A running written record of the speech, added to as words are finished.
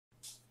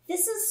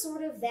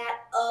sort of that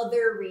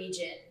other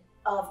region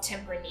of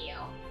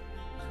Tempranillo.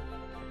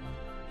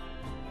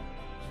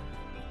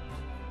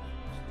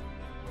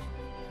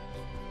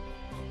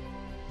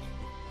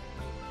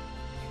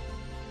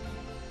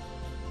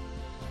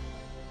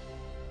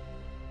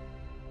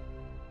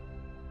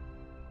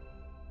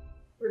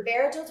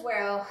 Ribera del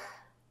Duero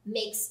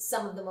makes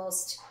some of the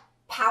most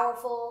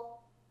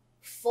powerful,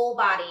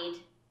 full-bodied,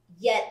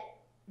 yet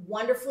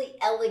wonderfully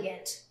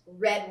elegant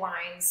red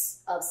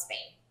wines of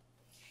Spain.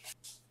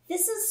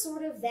 This is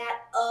sort of that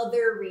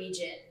other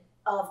region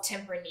of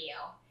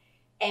Tempranillo,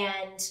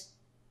 and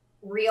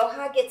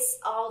Rioja gets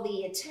all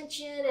the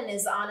attention and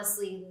is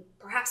honestly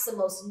perhaps the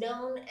most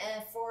known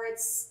for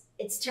its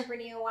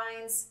Tempranillo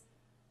wines,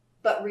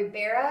 but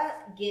Ribera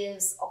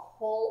gives a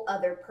whole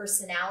other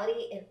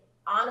personality and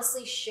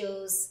honestly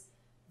shows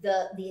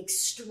the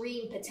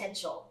extreme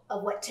potential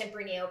of what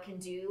Tempranillo can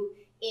do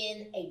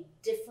in a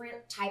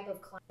different type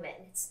of climate.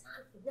 And it's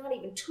not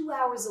even 2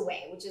 hours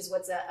away, which is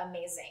what's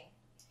amazing.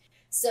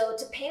 So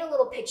to paint a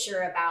little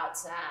picture about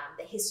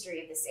the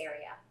history of this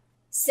area,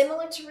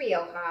 similar to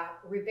Rioja,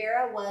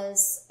 Ribera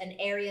was an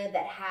area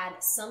that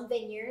had some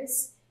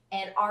vineyards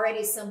and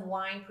already some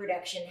wine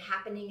production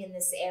happening in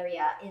this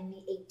area in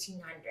the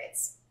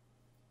 1800s.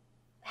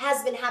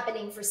 Has been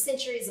happening for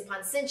centuries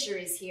upon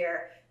centuries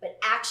here, but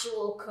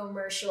actual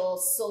commercial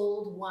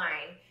sold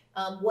wine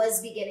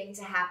was beginning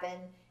to happen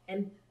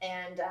and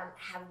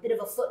have a bit of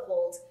a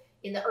foothold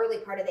in the early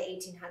part of the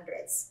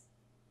 1800s.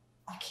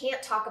 You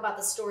can't talk about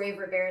the story of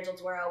Ribera del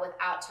Duero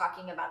without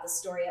talking about the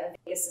story of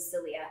Vega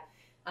Sicilia.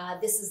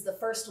 This is the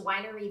first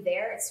winery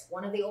there. It's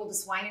one of the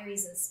oldest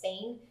wineries in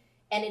Spain,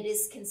 and it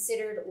is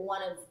considered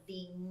one of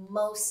the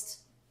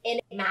most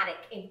enigmatic,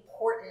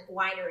 important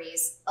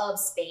wineries of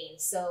Spain.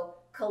 So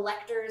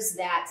collectors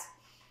that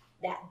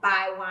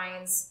buy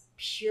wines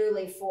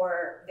purely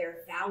for their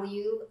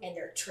value and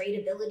their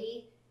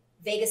tradability,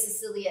 Vega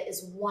Sicilia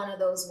is one of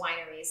those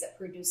wineries that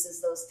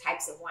produces those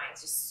types of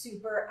wines, just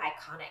super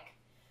iconic.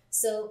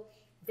 So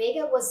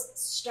Vega was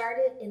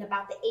started in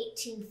about the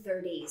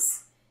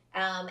 1830s,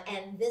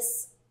 and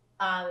this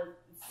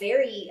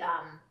very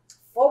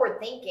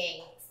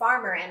forward-thinking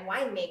farmer and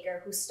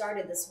winemaker who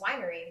started this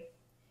winery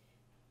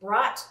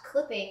brought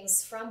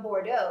clippings from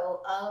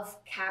Bordeaux of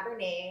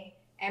Cabernet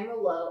and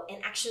Merlot,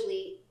 and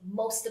actually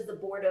most of the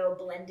Bordeaux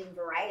blending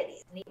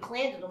varieties. And he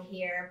planted them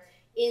here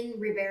in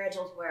Ribera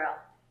del Duero.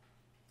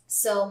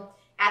 So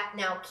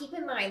now keep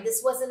in mind,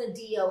 this wasn't a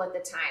DO at the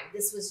time.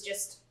 This was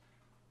just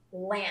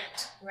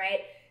land,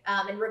 right?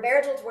 And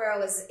Ribera del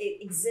Duero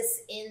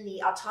exists in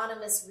the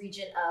autonomous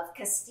region of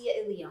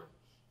Castilla y León.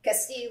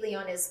 Castilla y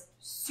León is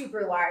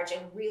super large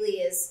and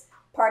really is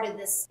part of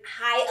this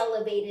high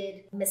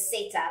elevated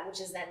meseta, which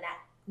is then that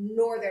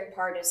northern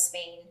part of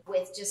Spain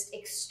with just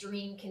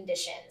extreme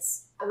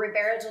conditions.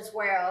 Ribera del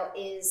Duero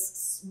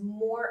is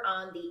more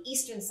on the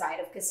eastern side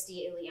of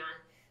Castilla y León.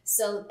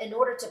 So in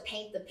order to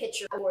paint the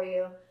picture for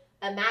you,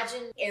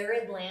 imagine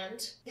arid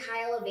land,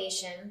 high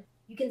elevation.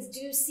 You can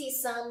see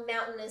some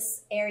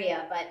mountainous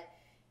area, but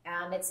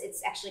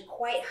it's actually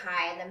quite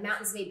high, and the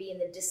mountains may be in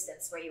the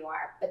distance where you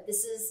are. But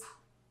this is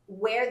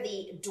where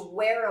the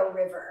Duero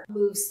River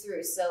moves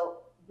through. So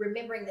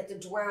remembering that the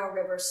Duero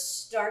River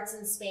starts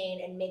in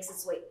Spain and makes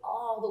its way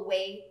all the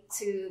way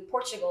to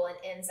Portugal and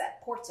ends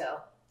at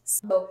Porto.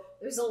 So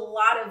there's a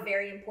lot of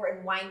very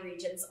important wine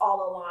regions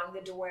all along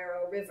the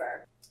Duero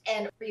River.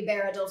 And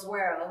Ribera del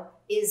Duero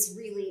is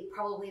really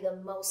probably the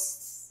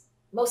most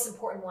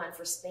important one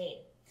for Spain.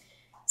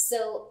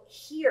 So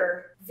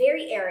here,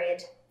 very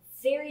arid,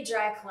 very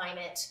dry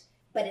climate,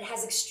 but it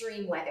has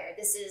extreme weather.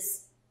 This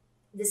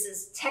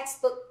is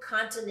textbook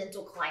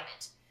continental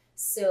climate.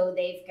 So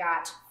they've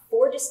got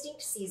 4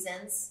 distinct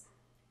seasons.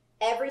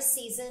 Every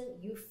season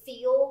you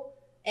feel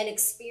and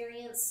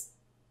experience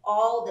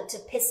all the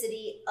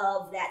typicity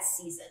of that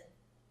season.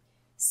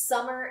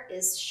 Summer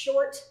is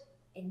short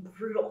and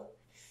brutal.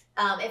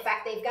 In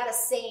fact, they've got a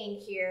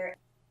saying here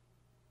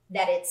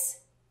that it's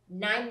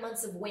 9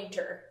 months of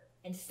winter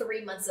and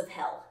 3 months of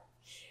hell,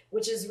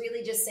 which is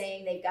really just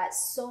saying they've got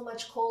so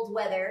much cold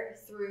weather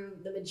through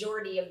the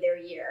majority of their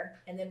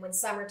year. And then when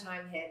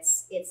summertime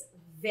hits, it's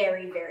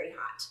very, very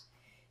hot.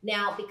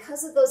 Now,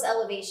 because of those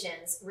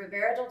elevations,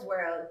 Ribera del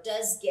Duero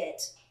does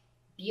get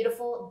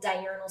beautiful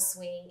diurnal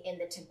swing in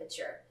the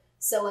temperature.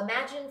 So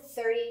imagine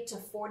 30 to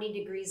 40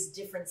 degrees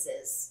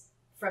differences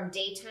from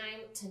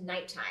daytime to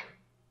nighttime.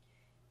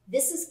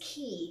 This is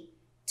key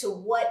to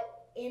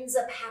what ends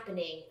up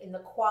happening in the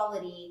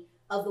quality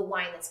of the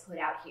wine that's put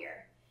out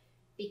here.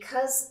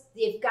 Because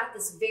they've got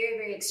this very,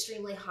 very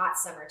extremely hot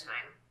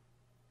summertime,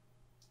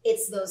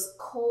 it's those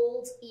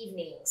cold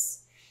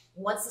evenings,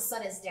 once the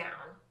sun is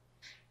down,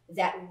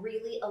 that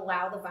really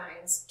allow the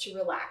vines to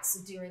relax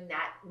during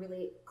that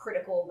really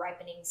critical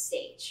ripening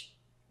stage.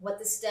 What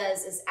this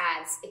does is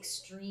adds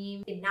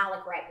extreme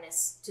phenolic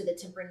ripeness to the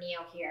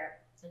Tempranillo here.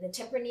 And the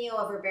Tempranillo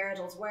of Ribera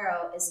del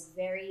Duero is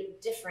very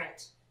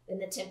different than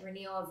the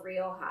Tempranillo of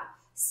Rioja.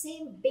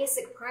 Same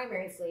basic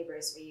primary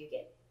flavors where you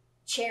get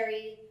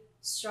cherry,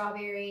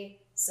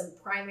 strawberry, some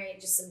primary,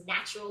 just some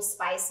natural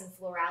spice and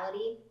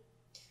florality.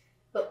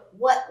 But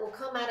what will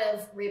come out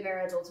of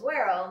Ribera del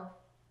Duero,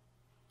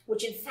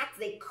 which in fact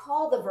they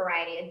call the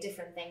variety a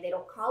different thing. They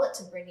don't call it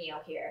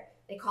Tempranillo here.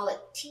 They call it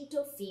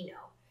Tinto Fino,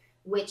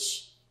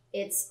 which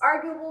it's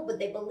arguable, but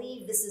they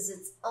believe this is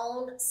its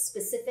own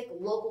specific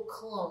local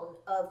clone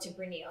of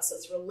Tempranillo. So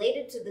it's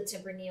related to the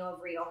Tempranillo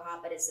of Rioja,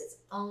 but it's its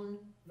own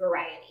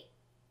variety.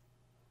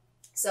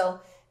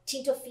 So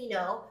Tinto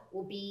Fino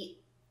will be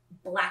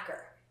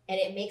blacker, and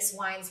it makes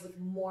wines with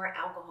more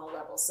alcohol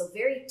levels. So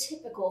very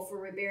typical for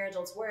Ribera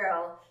del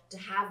Duero to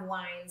have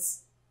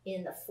wines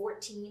in the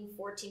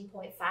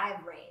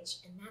 14.5 range.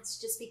 And that's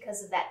just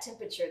because of that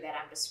temperature that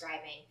I'm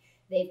describing.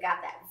 They've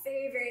got that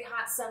very, very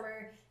hot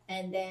summer,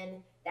 and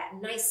then that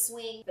nice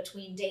swing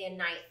between day and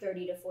night,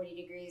 30 to 40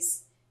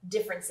 degrees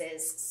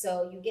differences.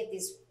 So you get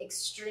these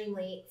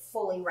extremely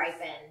fully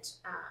ripened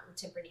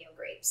Tempranillo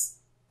grapes.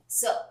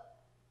 So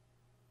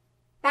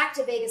back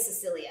to Vega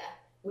Sicilia,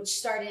 which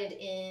started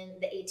in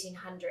the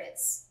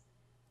 1800s.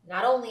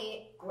 Not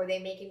only were they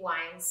making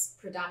wines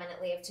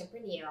predominantly of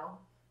Tempranillo,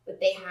 but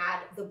they had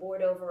the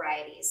Bordeaux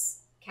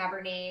varieties,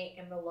 Cabernet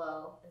and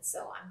Merlot, and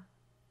so on.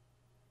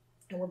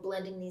 And we're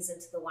blending these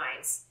into the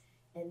wines.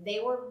 And they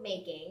were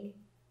making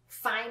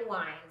fine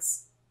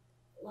wines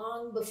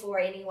long before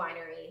any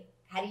winery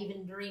had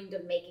even dreamed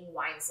of making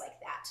wines like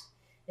that.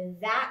 And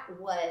that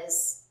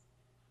was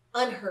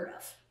unheard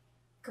of,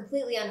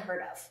 completely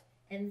unheard of.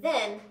 And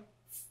then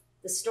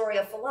the story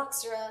of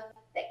phylloxera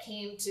that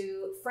came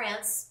to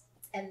France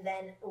and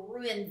then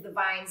ruined the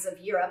vines of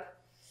Europe.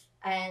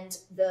 And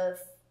the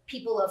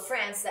people of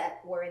France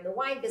that were in the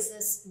wine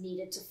business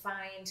needed to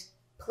find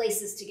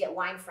places to get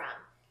wine from.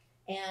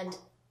 And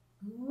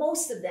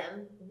most of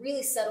them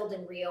really settled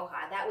in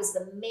Rioja. That was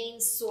the main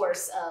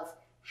source of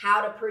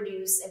how to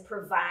produce and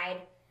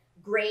provide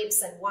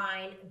grapes and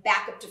wine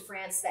back up to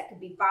France that could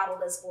be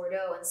bottled as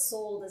Bordeaux and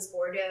sold as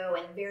Bordeaux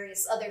and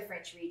various other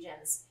French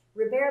regions.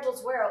 Ribera del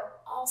Duero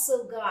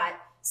also got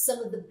some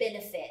of the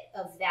benefit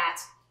of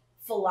that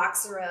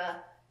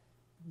phylloxera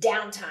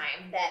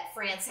downtime that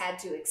France had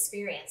to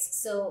experience.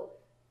 So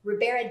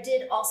Ribera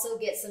did also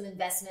get some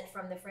investment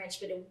from the French,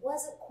 but it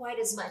wasn't quite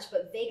as much.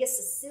 But Vega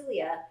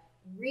Sicilia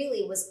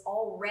really was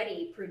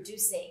already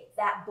producing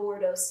that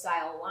Bordeaux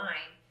style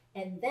wine.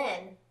 And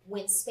then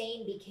when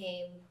Spain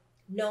became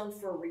known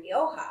for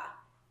Rioja,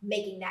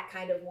 making that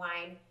kind of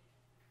wine,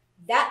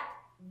 that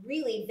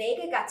really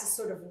Vega got to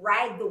sort of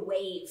ride the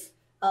wave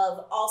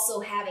of also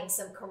having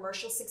some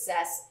commercial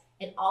success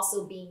and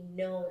also being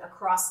known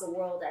across the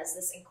world as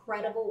this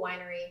incredible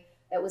winery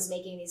that was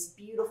making these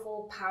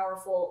beautiful,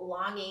 powerful,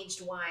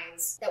 long-aged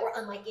wines that were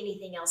unlike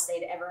anything else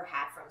they'd ever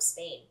had from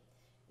Spain.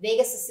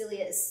 Vega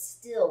Sicilia is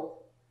still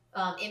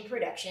in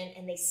production,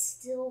 and they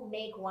still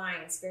make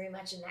wines very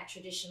much in that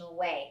traditional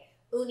way.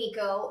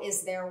 Unico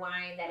is their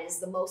wine that is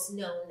the most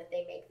known that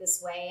they make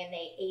this way, and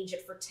they age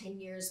it for 10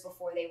 years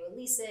before they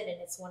release it,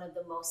 and it's one of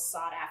the most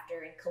sought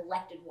after and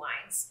collected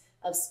wines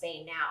of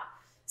Spain now.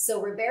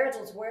 So Ribera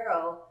del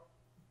Duero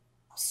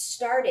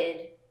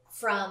started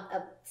from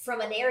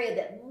an area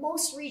that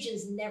most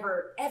regions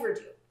never ever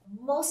do.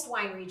 Most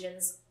wine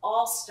regions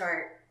all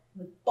start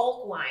with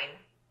bulk wine,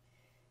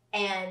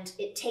 and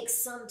it takes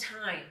some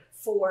time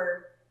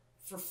for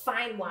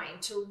fine wine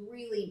to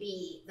really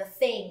be the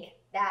thing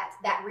that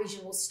that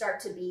region will start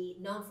to be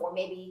known for.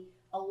 Maybe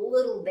a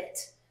little bit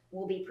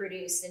will be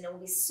produced, and it will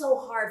be so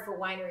hard for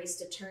wineries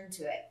to turn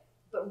to it.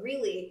 But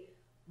really,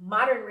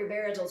 modern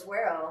Ribera del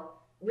Duero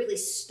really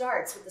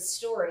starts with the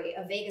story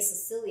of Vega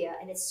Sicilia,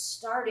 and it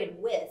started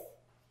with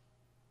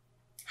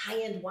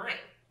high-end wine.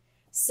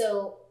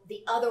 So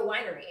the other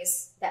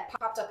wineries that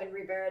popped up in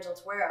Ribera del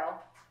Duero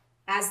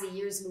as the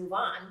years move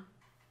on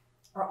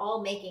are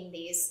all making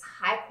these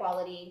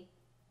high-quality,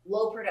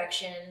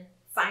 low-production,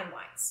 fine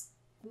wines.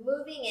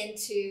 Moving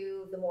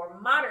into the more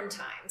modern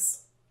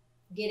times,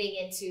 getting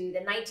into the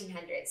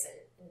 1900s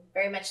and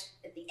very much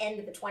at the end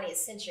of the 20th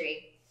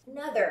century,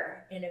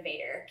 another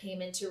innovator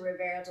came into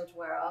Ribera del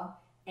Duero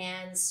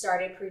and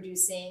started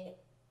producing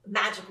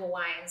magical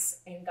wines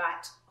and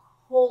got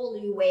a whole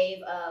new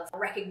wave of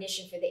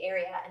recognition for the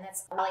area, and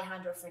that's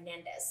Alejandro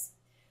Fernandez.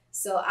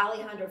 So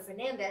Alejandro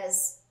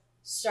Fernandez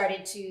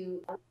started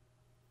to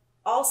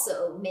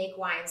also make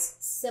wines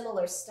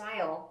similar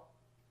style,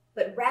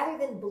 but rather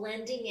than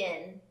blending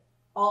in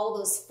all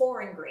those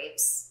foreign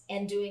grapes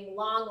and doing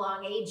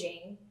long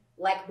aging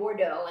like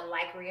Bordeaux and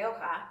like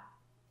Rioja,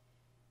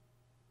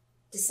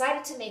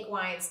 decided to make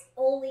wines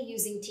only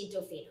using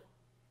Tinto Fino,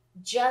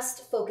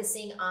 just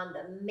focusing on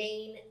the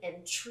main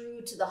and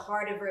true to the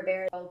heart of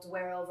Ribera del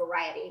Duero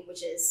variety,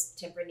 which is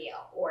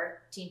Tempranillo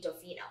or Tinto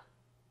Fino.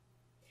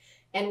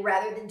 And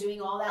rather than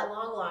doing all that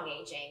long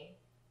aging,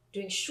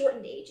 doing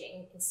shortened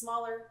aging in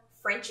smaller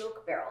French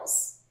oak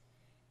barrels.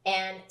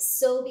 And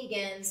so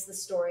begins the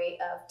story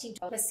of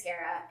Tinto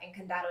Pesquera and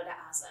Condado de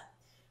Asa,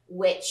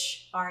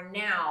 which are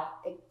now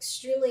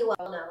extremely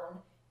well known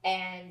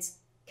and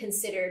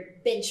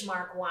considered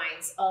benchmark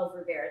wines of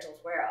Ribera del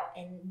Duero.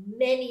 And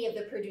many of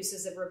the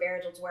producers of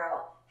Ribera del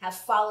Duero have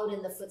followed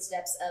in the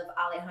footsteps of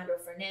Alejandro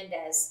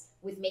Fernandez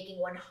with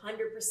making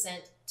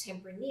 100%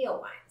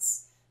 Tempranillo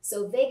wines.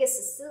 So Vega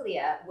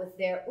Sicilia, with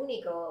their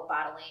Único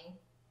bottling,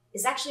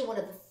 is actually one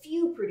of the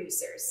few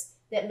producers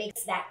that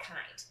makes that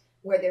kind,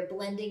 where they're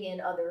blending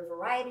in other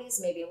varieties,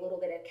 maybe a little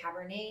bit of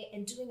Cabernet,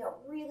 and doing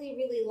a really,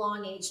 really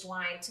long-aged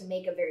wine to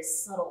make a very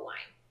subtle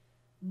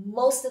wine.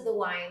 Most of the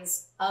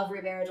wines of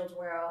Ribera del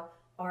Duero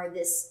are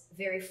this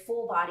very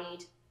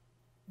full-bodied,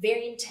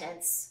 very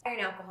intense, high in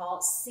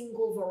alcohol,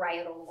 single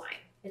varietal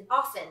wine, and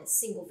often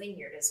single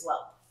vineyard as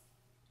well.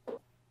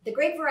 The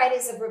grape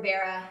varieties of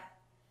Ribera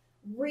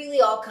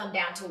really all come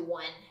down to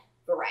one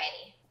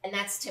variety, and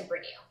that's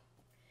Tempranillo.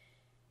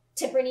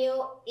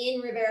 Tempranillo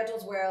in Ribera del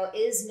Duero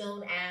is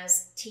known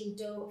as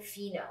Tinto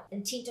Fino,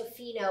 and Tinto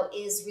Fino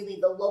is really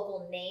the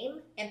local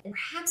name, and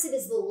perhaps it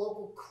is the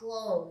local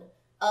clone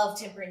of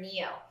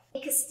Tempranillo.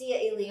 In Castilla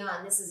y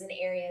León, this is an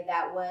area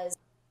that was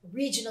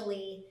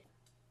regionally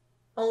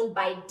owned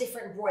by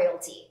different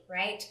royalty,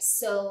 right?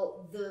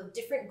 So the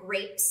different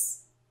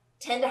grapes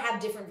tend to have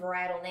different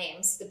varietal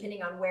names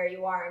depending on where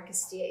you are in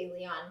Castilla y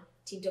León.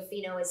 Tinto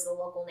Fino is the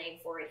local name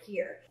for it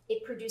here.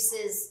 It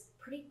produces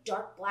pretty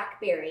dark black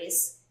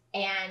berries,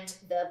 and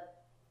the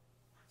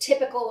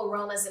typical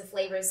aromas and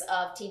flavors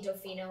of Tinto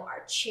Fino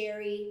are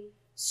cherry,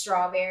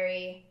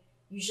 strawberry,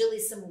 usually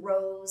some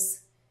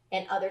rose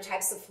and other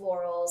types of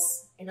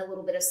florals, and a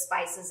little bit of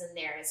spices in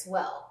there as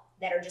well,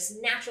 that are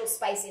just natural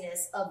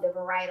spiciness of the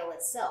varietal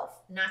itself,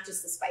 not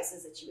just the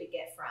spices that you would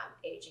get from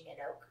aging in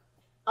oak.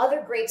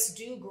 Other grapes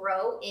do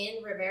grow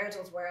in Ribera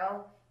del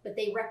Duero, but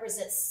they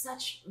represent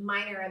such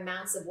minor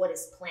amounts of what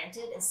is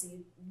planted, and so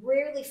you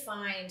rarely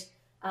find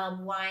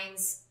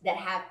wines that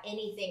have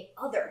anything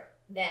other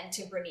than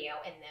Tempranillo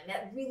in them.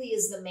 That really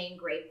is the main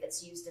grape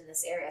that's used in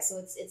this area, so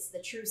it's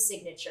the true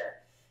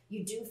signature.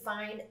 You do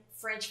find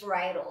French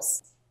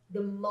varietals.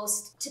 The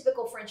most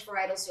typical French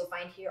varietals you'll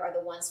find here are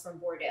the ones from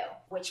Bordeaux,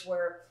 which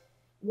were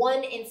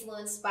one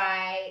influenced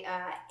by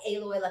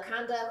Eloy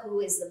Lacanda, who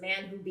is the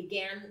man who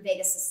began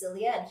Vega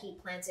Sicilia, and he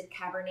planted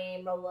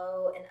Cabernet,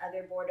 Merlot, and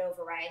other Bordeaux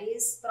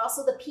varieties. But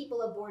also the people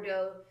of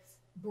Bordeaux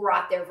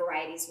brought their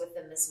varieties with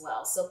them as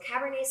well. So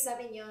Cabernet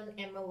Sauvignon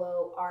and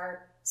Merlot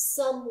are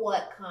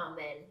somewhat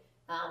common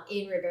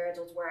in Ribera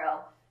del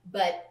Duero,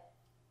 but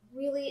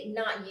really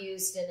not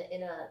used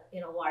in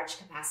a large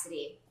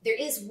capacity. There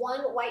is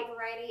one white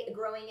variety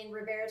growing in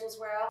Ribera del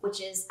Duero,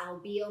 which is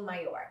Albio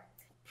Mayor.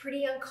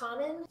 Pretty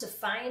uncommon to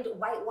find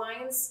white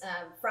wines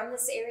from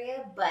this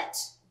area, but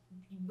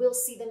we'll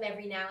see them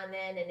every now and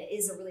then, and it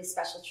is a really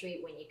special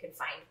treat when you can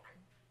find one.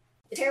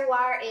 The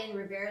terroir in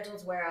Ribera del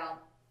Duero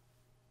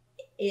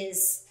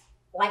is,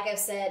 like I've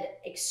said,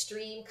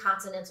 extreme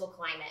continental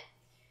climate.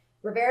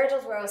 Ribera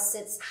del Duero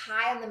sits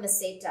high on the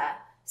meseta,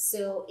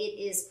 so it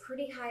is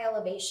pretty high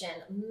elevation.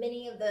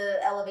 Many of the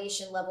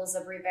elevation levels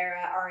of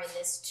Ribera are in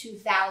this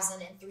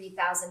 2,000 and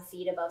 3,000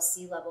 feet above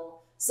sea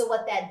level. So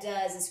what that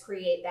does is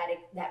create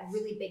that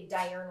really big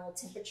diurnal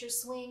temperature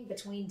swing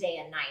between day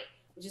and night,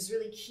 which is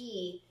really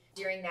key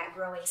during that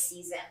growing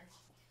season.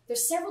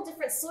 There's several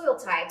different soil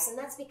types, and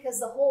that's because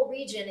the whole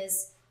region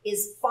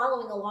is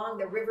following along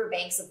the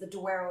riverbanks of the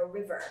Duero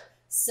River.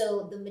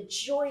 So the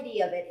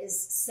majority of it is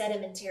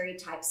sedimentary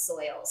type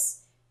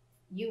soils.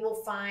 You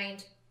will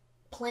find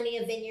plenty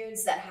of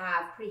vineyards that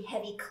have pretty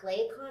heavy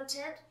clay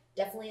content,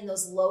 definitely in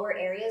those lower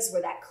areas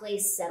where that clay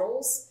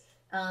settles.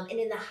 And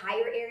in the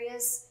higher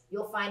areas,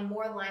 you'll find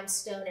more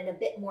limestone and a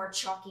bit more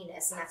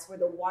chalkiness, and that's where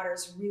the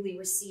waters really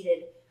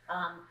receded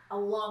a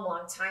long,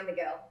 long time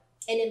ago.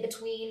 And in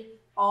between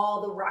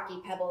all the rocky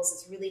pebbles,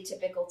 it's really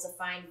typical to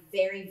find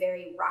very,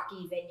 very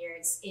rocky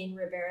vineyards in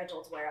Ribera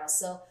del Duero.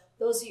 So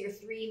those are your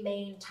three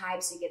main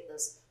types. You get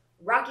those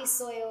rocky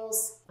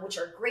soils, which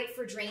are great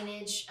for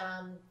drainage,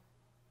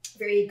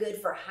 very good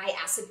for high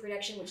acid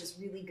production, which is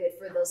really good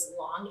for those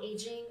long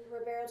aging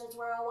Ribera del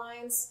Duero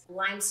wines.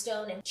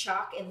 Limestone and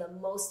chalk in the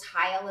most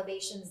high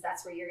elevations,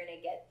 that's where you're going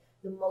to get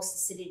the most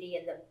acidity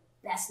and the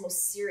best,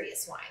 most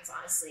serious wines,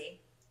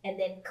 honestly. And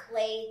then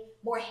clay,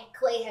 more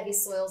clay heavy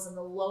soils in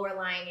the lower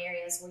lying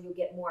areas where you'll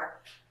get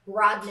more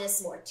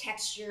broadness, more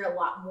texture, a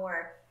lot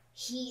more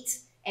heat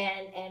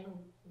and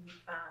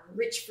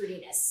rich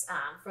fruitiness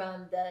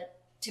from the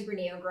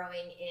Tempranillo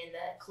growing in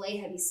the clay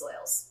heavy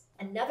soils.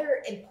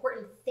 Another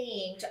important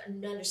thing to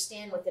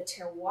understand with the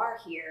terroir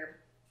here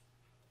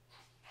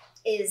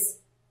is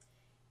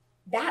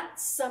that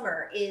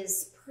summer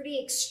is pretty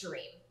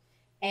extreme.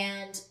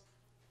 And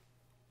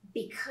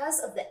because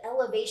of the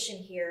elevation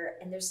here,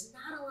 and there's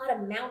not a lot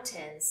of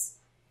mountains,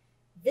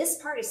 this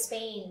part of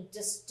Spain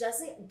just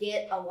doesn't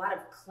get a lot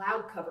of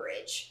cloud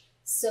coverage.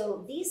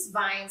 So these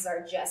vines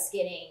are just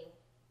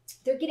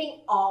they're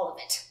getting all of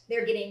it.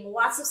 They're getting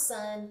lots of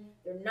sun,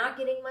 they're not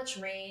getting much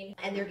rain,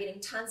 and they're getting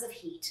tons of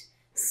heat.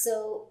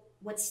 So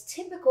what's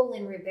typical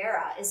in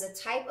Ribera is a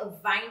type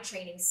of vine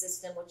training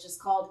system, which is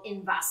called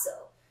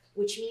invaso,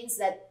 which means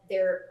that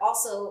they're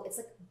also, it's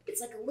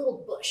like a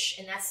little bush,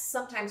 and that's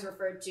sometimes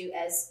referred to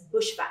as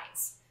bush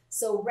vines.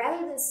 So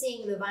rather than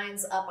seeing the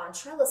vines up on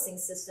trellising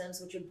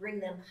systems, which would bring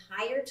them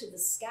higher to the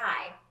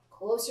sky,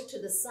 closer to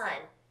the sun,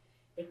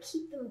 They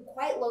keep them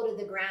quite low to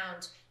the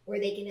ground where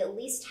they can at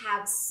least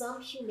have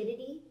some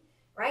humidity,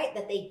 right,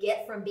 that they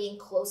get from being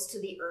close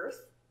to the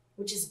earth,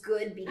 which is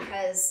good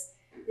because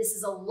this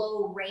is a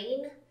low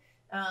rain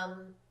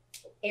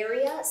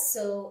area.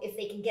 So if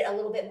they can get a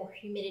little bit more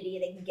humidity,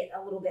 they can get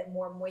a little bit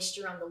more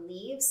moisture on the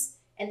leaves,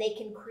 and they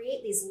can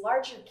create these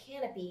larger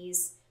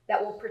canopies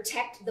that will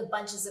protect the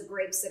bunches of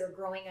grapes that are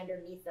growing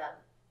underneath them.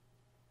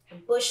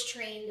 And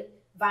bush-trained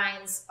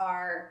vines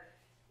are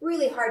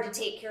really hard to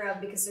take care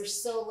of because they're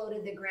so low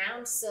to the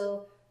ground.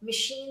 So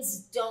machines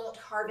don't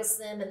harvest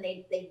them, and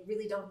they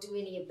really don't do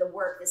any of the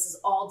work. This is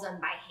all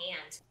done by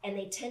hand. And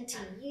they tend to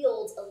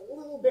yield a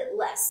little bit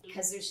less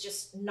because there's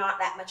just not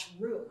that much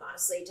room,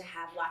 honestly, to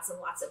have lots and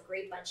lots of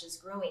grape bunches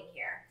growing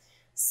here.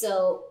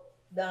 So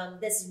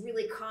this is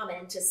really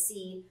common to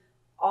see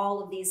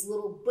all of these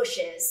little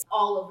bushes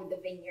all over the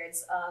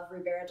vineyards of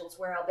Ribera del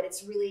Duero, but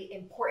it's really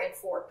important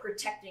for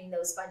protecting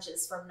those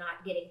bunches from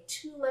not getting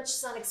too much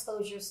sun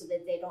exposure so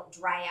that they don't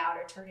dry out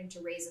or turn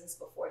into raisins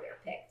before they're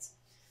picked.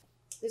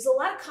 There's a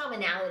lot of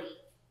commonality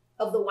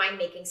of the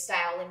winemaking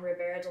style in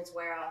Ribera del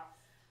Duero.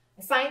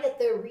 I find that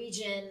the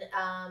region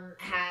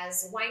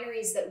has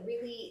wineries that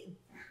really,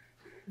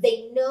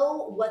 they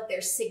know what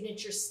their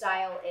signature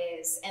style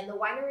is, and the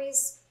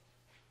wineries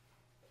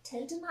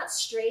tend to not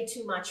stray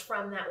too much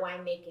from that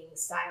winemaking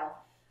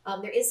style.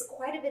 There is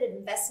quite a bit of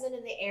investment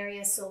in the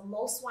area, so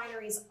most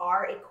wineries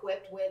are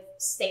equipped with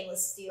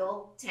stainless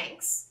steel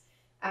tanks.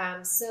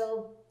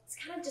 So it's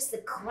kind of just the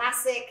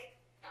classic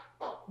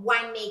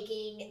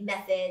winemaking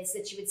methods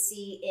that you would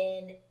see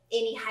in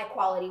any high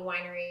quality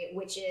winery,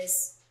 which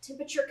is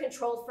temperature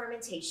controlled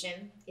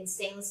fermentation in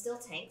stainless steel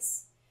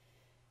tanks,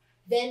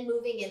 then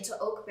moving into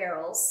oak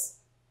barrels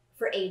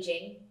for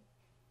aging,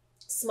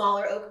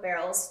 smaller oak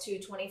barrels to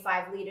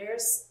 25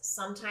 liters,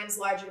 sometimes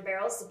larger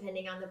barrels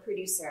depending on the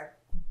producer.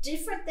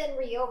 Different than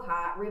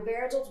Rioja,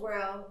 Ribera del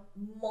Duero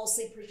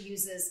mostly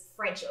uses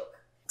French oak.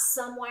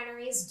 Some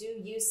wineries do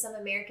use some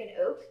American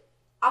oak.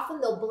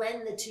 Often they'll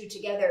blend the two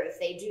together if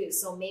they do,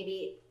 so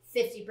maybe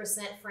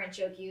 50%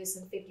 French oak use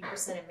and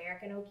 50%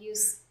 American oak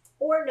use,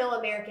 or no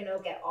American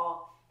oak at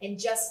all, and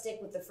just stick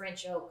with the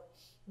French oak.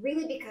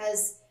 Really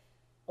because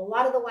a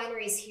lot of the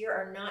wineries here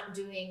are not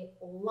doing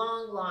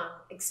long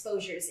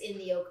exposures in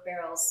the oak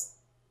barrels.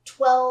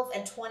 12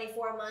 and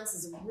 24 months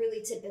is a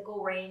really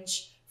typical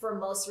range for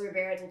most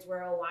Ribera del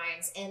Duero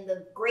wines, and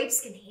the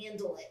grapes can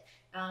handle it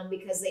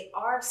because they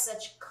are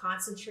such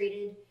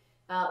concentrated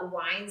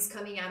wines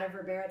coming out of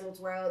Ribera del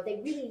Duero.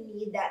 They really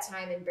need that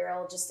time in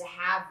barrel just to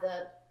have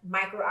the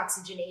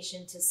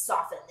micro-oxygenation to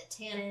soften the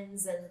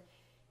tannins and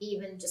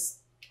even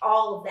just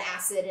all of the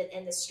acid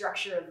and the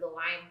structure of the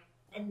wine.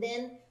 And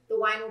then the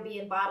wine will be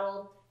in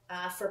bottle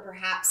for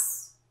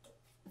perhaps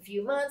a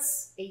few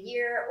months, a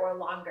year, or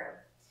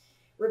longer.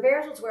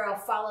 Ribera del Duero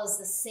follows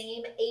the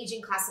same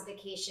aging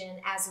classification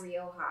as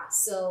Rioja.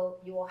 So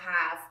you will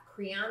have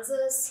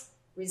Crianzas,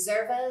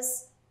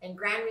 Reservas, and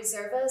Grand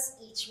Reservas,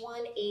 each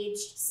one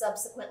aged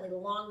subsequently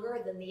longer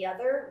than the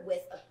other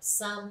with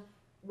some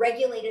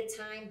regulated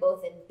time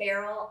both in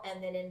barrel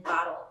and then in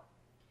bottle.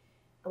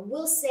 I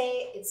will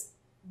say it's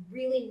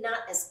really not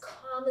as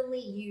commonly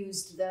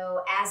used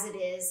though as it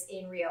is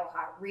in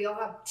Rioja.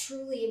 Rioja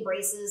truly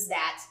embraces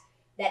that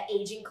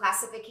aging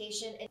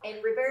classification,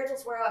 and Ribera del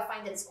Duero I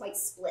find that it's quite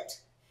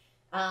split.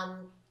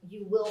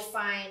 You will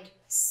find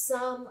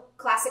some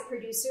classic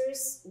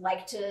producers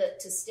like to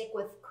stick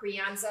with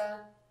Crianza,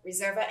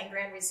 Reserva, and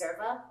Grand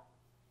Reserva.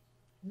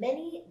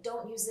 Many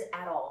don't use it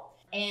at all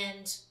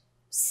and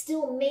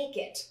still make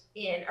it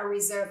in a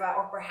Reserva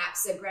or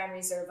perhaps a Grand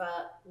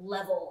Reserva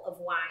level of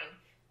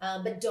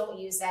wine, but don't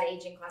use that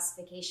aging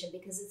classification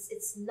because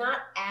it's not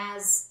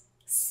as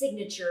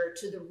signature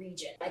to the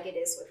region like it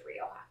is with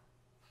Rioja.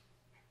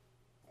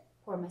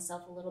 Pour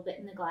myself a little bit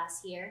in the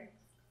glass here.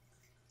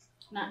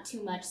 Not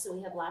too much so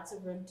we have lots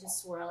of room to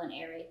swirl and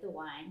aerate the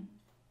wine.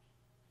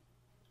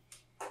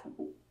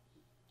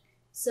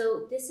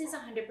 So this is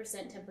 100%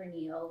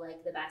 Tempranillo,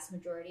 like the vast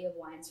majority of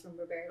wines from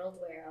Ribera del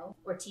Duero,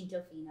 or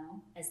Tinto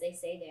Fino, as they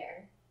say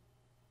there.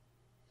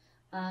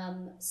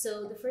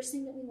 So the first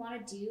thing that we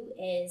want to do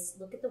is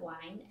look at the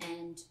wine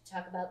and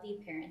talk about the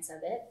appearance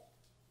of it.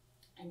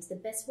 And the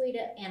best way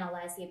to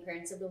analyze the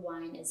appearance of the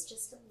wine is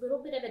just a little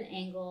bit of an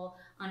angle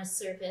on a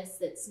surface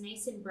that's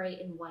nice and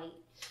bright and white,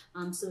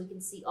 so we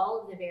can see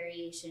all of the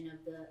variation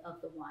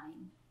of the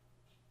wine.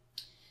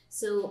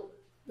 So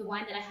the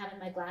wine that I have in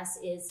my glass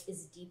is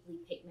deeply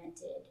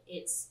pigmented.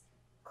 It's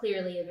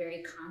clearly a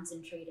very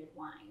concentrated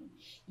wine.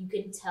 You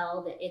can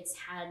tell that it's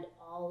had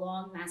a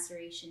long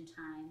maceration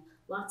time,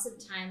 lots of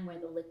time where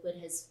the liquid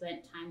has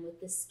spent time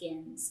with the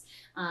skins.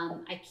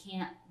 I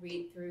can't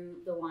read through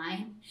the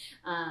wine.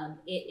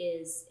 It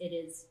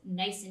is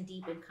nice and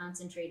deep and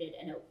concentrated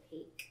and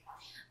opaque.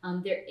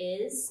 There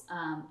is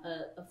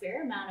a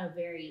fair amount of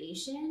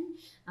variation.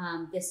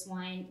 This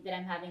wine that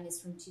I'm having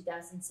is from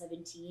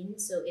 2017,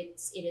 so it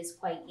is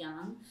quite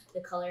young.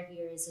 The color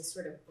here is a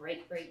sort of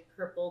bright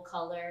purple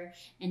color,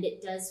 and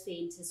it does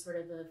fade to sort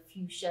of a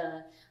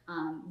fuchsia,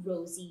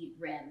 rosy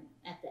rim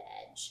at the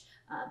edge.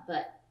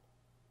 But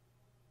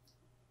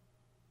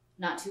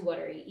not too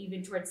watery.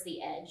 Even towards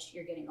the edge,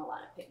 you're getting a lot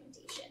of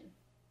pigmentation.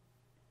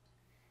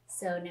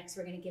 So next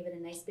we're going to give it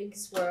a nice big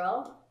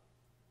swirl.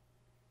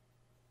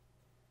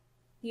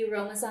 The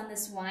aromas on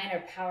this wine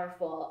are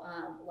powerful.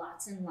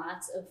 Lots and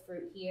lots of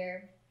fruit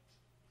here.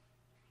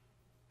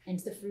 And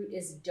the fruit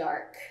is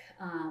dark,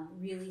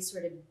 really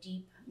sort of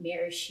deep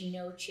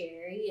maraschino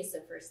cherry is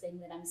the first thing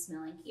that I'm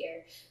smelling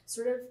here.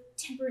 Sort of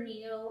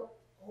Tempranillo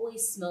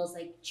always smells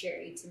like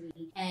cherry to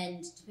me.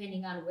 And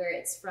depending on where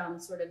it's from,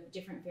 sort of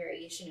different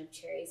variation of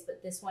cherries.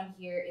 But this one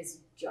here is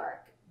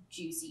dark,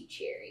 juicy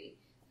cherry,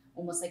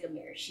 almost like a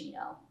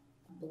maraschino.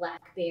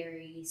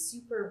 Blackberry,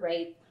 super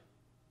ripe,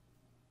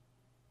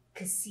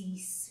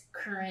 cassis,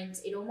 currant.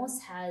 It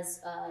almost has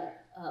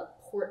a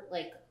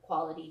port-like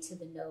quality to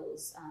the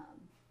nose.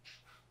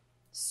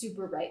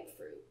 Super ripe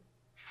fruit.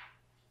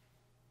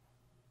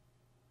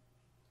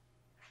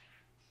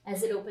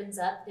 As it opens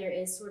up, there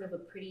is sort of a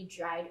pretty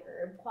dried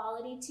herb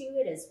quality to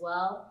it as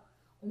well.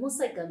 Almost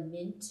like a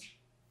mint,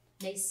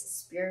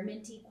 nice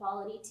spearminty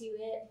quality to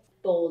it.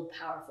 Bold,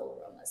 powerful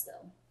aromas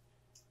though.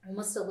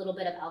 Almost a little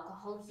bit of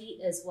alcohol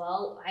heat as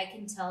well. I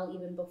can tell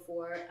even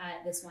before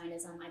this wine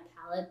is on my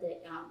palate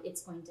that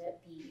it's going to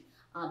be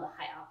a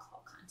high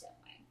alcohol content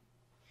wine.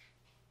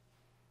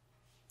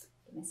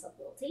 Give myself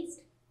a little taste.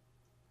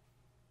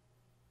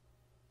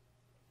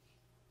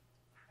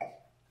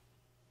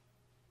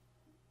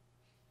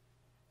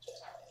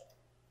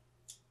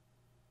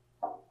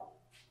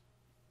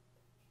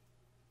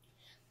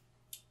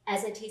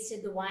 As I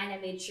tasted the wine, I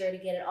made sure to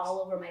get it all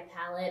over my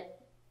palate,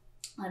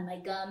 on my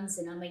gums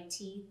and on my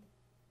teeth.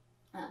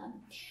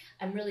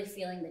 I'm really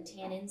feeling the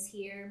tannins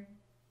here.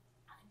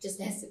 Just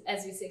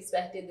as we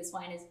expected, this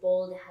wine is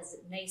bold. It has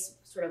a nice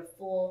sort of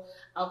full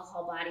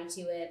alcohol body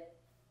to it.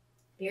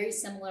 Very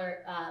similar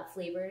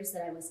flavors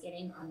that I was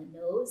getting on the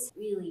nose.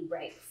 Really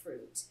ripe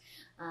fruit.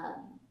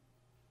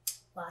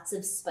 Lots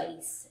of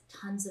spice,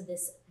 tons of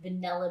this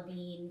vanilla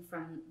bean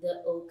from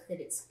the oak that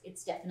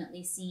it's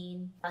definitely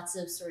seen. Lots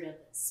of sort of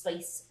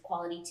spice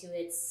quality to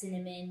it,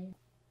 cinnamon.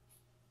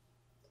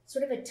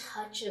 Sort of a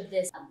touch of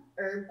this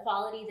herb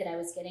quality that I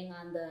was getting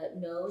on the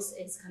nose.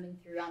 It's coming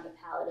through on the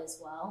palate as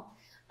well.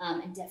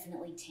 And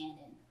definitely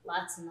tannin.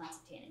 Lots and lots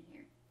of tannin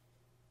here.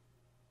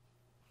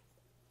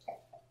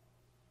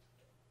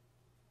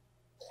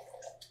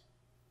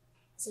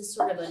 This is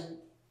sort of a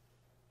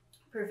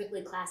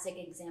perfectly classic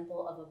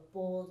example of a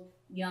bold,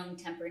 young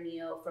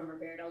Tempranillo from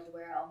Ribera del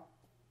Duero.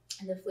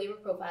 And the flavor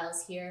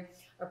profiles here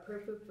are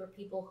perfect for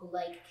people who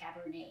like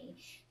Cabernet.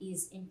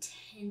 These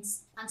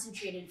intense,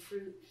 concentrated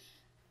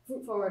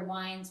fruit-forward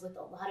wines with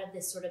a lot of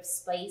this sort of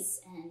spice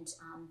and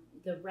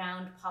the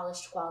round,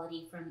 polished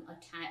quality from a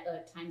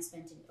time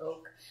spent in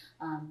oak.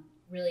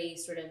 Really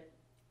sort of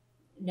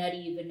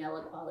nutty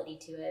vanilla quality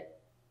to it.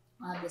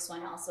 This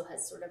wine also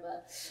has sort of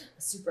a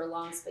super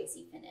long,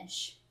 spicy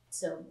finish.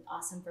 So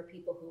awesome for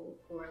people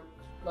who are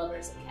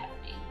lovers of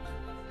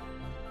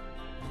Cabernet.